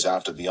many days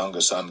after, the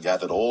younger son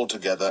gathered all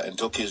together and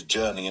took his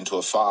journey into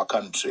a far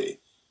country,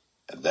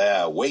 and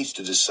there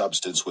wasted his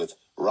substance with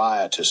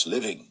riotous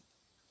living.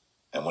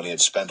 And when he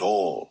had spent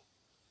all,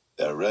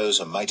 there arose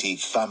a mighty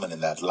famine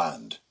in that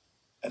land,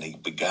 and he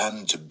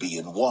began to be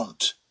in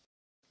want.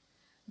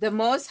 The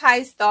Most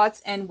High's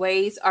thoughts and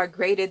ways are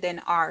greater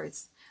than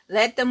ours.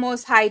 Let the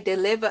Most High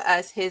deliver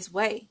us his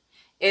way.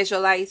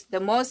 Israelites, the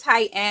Most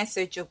High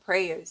answered your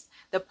prayers.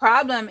 The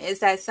problem is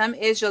that some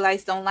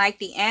Israelites don't like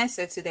the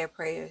answer to their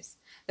prayers.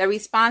 The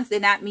response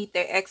did not meet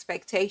their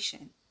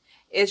expectation.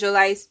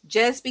 Israelites,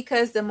 just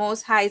because the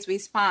Most High's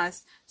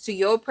response to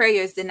your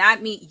prayers did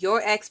not meet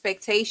your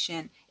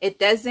expectation, it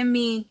doesn't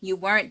mean you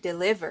weren't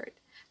delivered.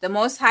 The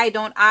Most High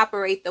don't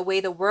operate the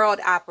way the world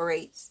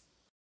operates.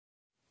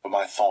 For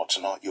my thoughts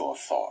are not your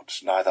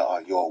thoughts, neither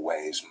are your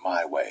ways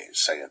my ways,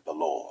 saith the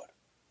Lord.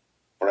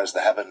 For as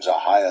the heavens are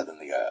higher than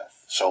the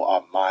earth, so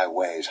are my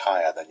ways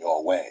higher than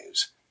your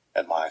ways,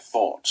 and my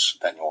thoughts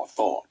than your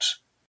thoughts.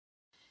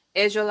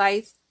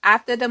 Israelites,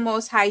 after the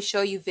Most High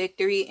show you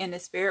victory in the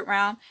spirit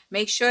realm,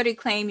 make sure to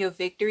claim your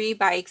victory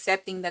by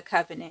accepting the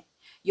covenant.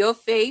 Your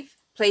faith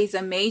plays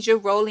a major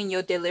role in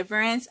your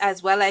deliverance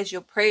as well as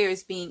your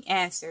prayers being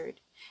answered.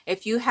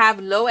 If you have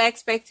low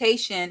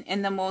expectation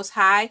in the Most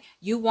High,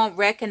 you won't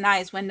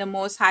recognize when the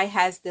Most High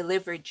has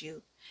delivered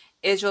you.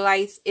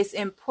 Israelites, it's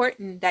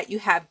important that you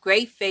have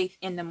great faith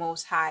in the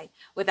Most High.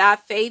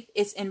 Without faith,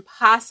 it's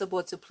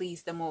impossible to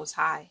please the Most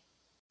High.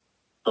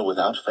 But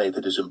without faith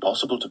it is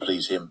impossible to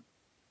please him.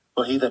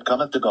 For he that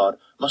cometh to God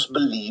must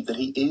believe that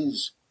he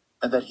is,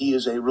 and that he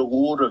is a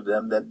rewarder of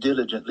them that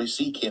diligently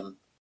seek him.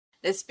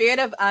 The spirit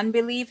of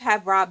unbelief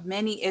have robbed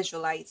many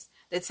Israelites.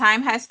 The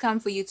time has come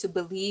for you to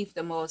believe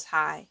the Most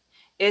High.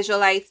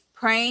 Israelites,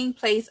 praying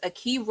plays a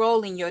key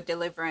role in your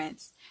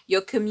deliverance.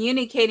 You're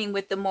communicating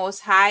with the Most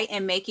High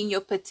and making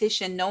your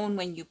petition known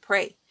when you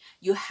pray.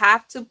 You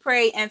have to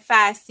pray and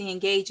fast to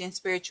engage in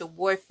spiritual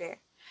warfare.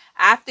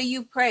 After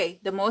you pray,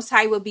 the Most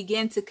High will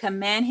begin to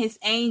command his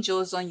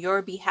angels on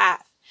your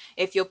behalf.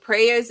 If your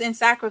prayers and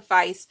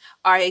sacrifice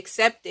are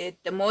accepted,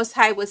 the Most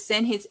High will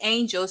send his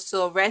angels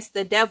to arrest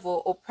the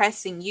devil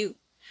oppressing you.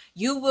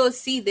 You will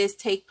see this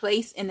take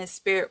place in the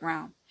spirit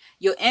realm.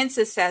 Your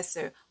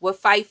intercessor will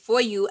fight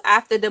for you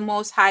after the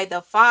Most High,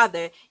 the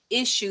Father,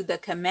 issue the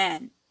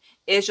command.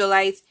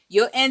 Israelites,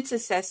 your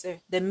intercessor,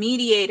 the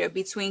mediator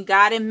between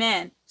God and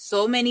man,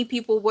 so many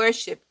people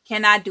worship,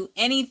 cannot do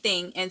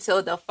anything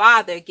until the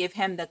Father give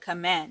him the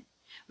command.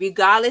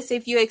 Regardless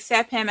if you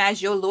accept him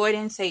as your Lord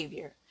and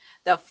Savior,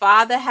 the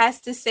Father has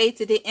to say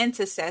to the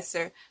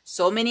intercessor,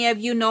 so many of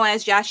you know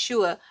as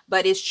Joshua,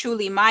 but it's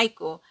truly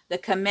Michael, the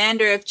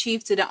commander of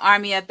chief to the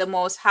army of the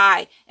Most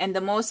High, and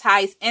the Most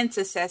High's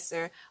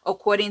intercessor,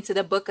 according to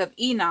the book of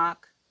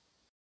Enoch.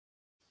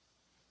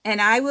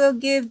 And I will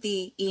give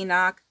thee,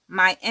 Enoch,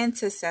 my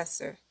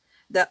intercessor,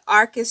 the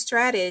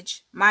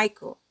archistratege,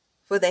 Michael,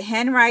 for the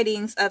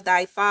handwritings of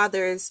thy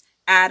fathers,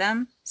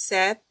 Adam,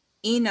 Seth,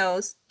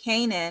 Enos,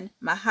 Canaan,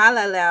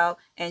 Mahalalel,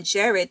 and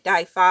Jared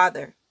thy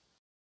father.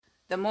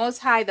 The Most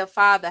High, the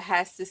Father,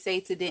 has to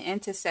say to the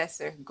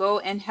intercessor, go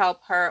and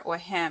help her or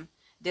him,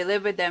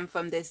 deliver them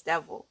from this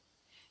devil.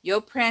 Your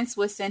prince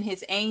will send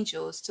his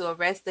angels to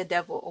arrest the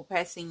devil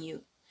oppressing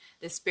you.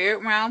 The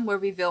spirit realm will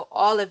reveal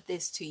all of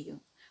this to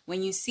you.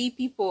 When you see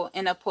people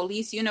in a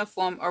police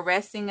uniform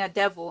arresting a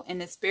devil in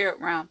the spirit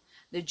realm,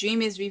 the dream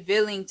is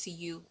revealing to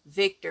you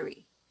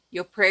victory.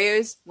 Your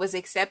prayers was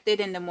accepted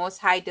and the Most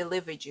High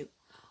delivered you.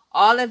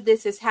 All of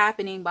this is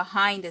happening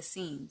behind the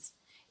scenes.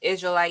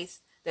 Israelites,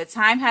 the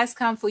time has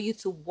come for you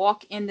to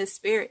walk in the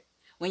Spirit.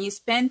 When you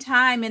spend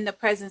time in the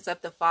presence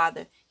of the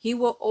Father, he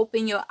will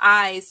open your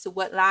eyes to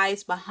what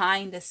lies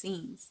behind the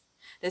scenes.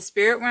 The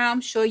spirit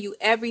realm show you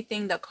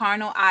everything the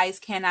carnal eyes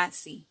cannot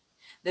see.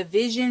 The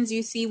visions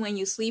you see when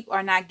you sleep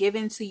are not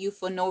given to you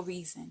for no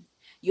reason.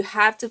 You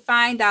have to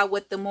find out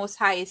what the Most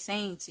High is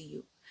saying to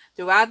you.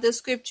 Throughout the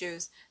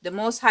scriptures, the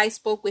Most High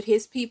spoke with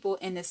his people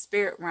in the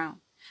spirit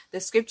realm.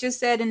 The scripture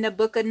said in the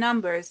book of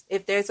Numbers,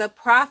 if there's a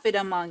prophet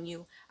among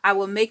you, I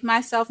will make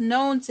myself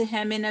known to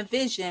him in a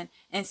vision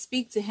and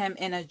speak to him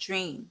in a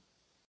dream.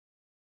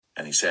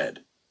 And he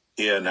said,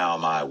 hear now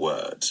my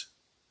words.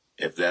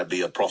 If there be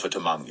a prophet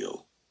among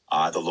you,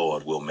 I the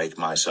Lord will make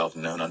myself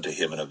known unto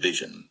him in a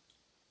vision,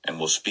 and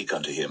will speak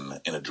unto him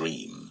in a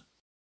dream.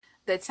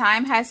 The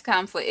time has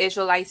come for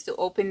Israelites to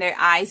open their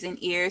eyes and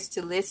ears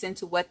to listen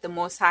to what the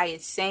Most High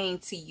is saying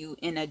to you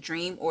in a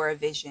dream or a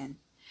vision.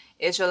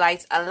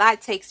 Israelites, a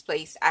lot takes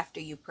place after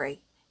you pray.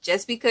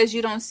 Just because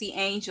you don't see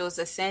angels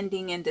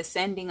ascending and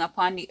descending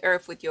upon the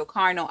earth with your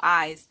carnal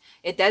eyes,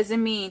 it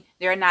doesn't mean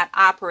they're not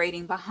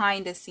operating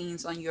behind the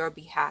scenes on your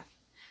behalf.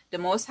 The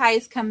Most High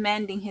is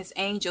commanding his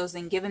angels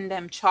and giving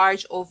them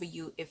charge over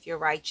you if you're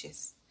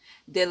righteous.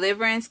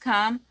 Deliverance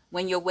come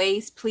when your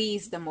ways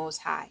please the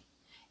Most High.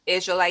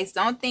 Israelites,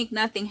 don't think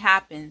nothing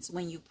happens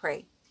when you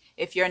pray.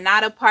 If you're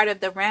not a part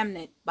of the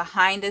remnant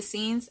behind the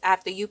scenes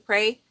after you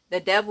pray, the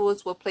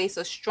devils will place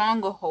a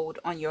stronger hold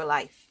on your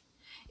life.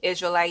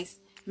 Israelites,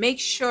 make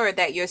sure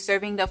that you're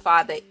serving the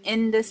Father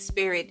in the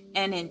Spirit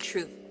and in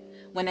truth.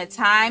 When a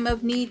time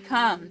of need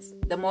comes,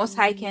 the Most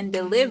High can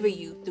deliver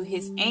you through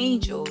his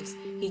angels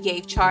he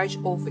gave charge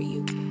over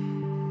you.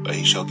 For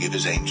he shall give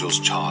his angels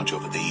charge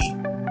over thee,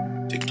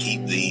 to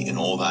keep thee in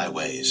all thy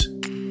ways.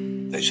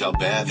 They shall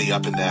bear thee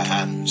up in their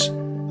hands,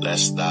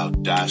 lest thou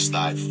dash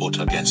thy foot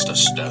against a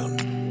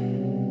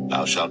stone.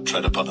 Thou shalt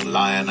tread upon the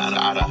lion and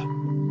adder.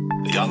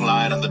 The young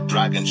lion and the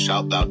dragon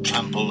shalt thou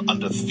trample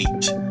under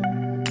feet.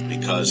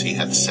 Because he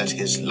hath set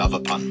his love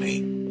upon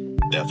me,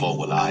 therefore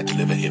will I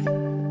deliver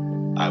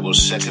him. I will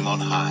set him on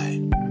high,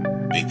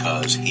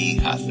 because he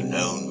hath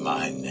known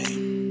my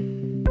name.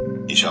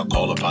 He shall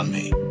call upon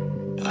me,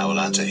 and I will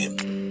answer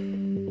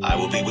him. I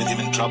will be with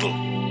him in trouble.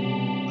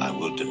 I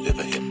will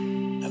deliver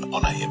him and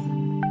honor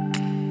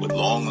him. With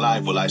long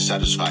life will I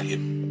satisfy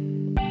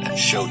him, and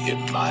show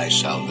him my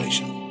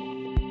salvation.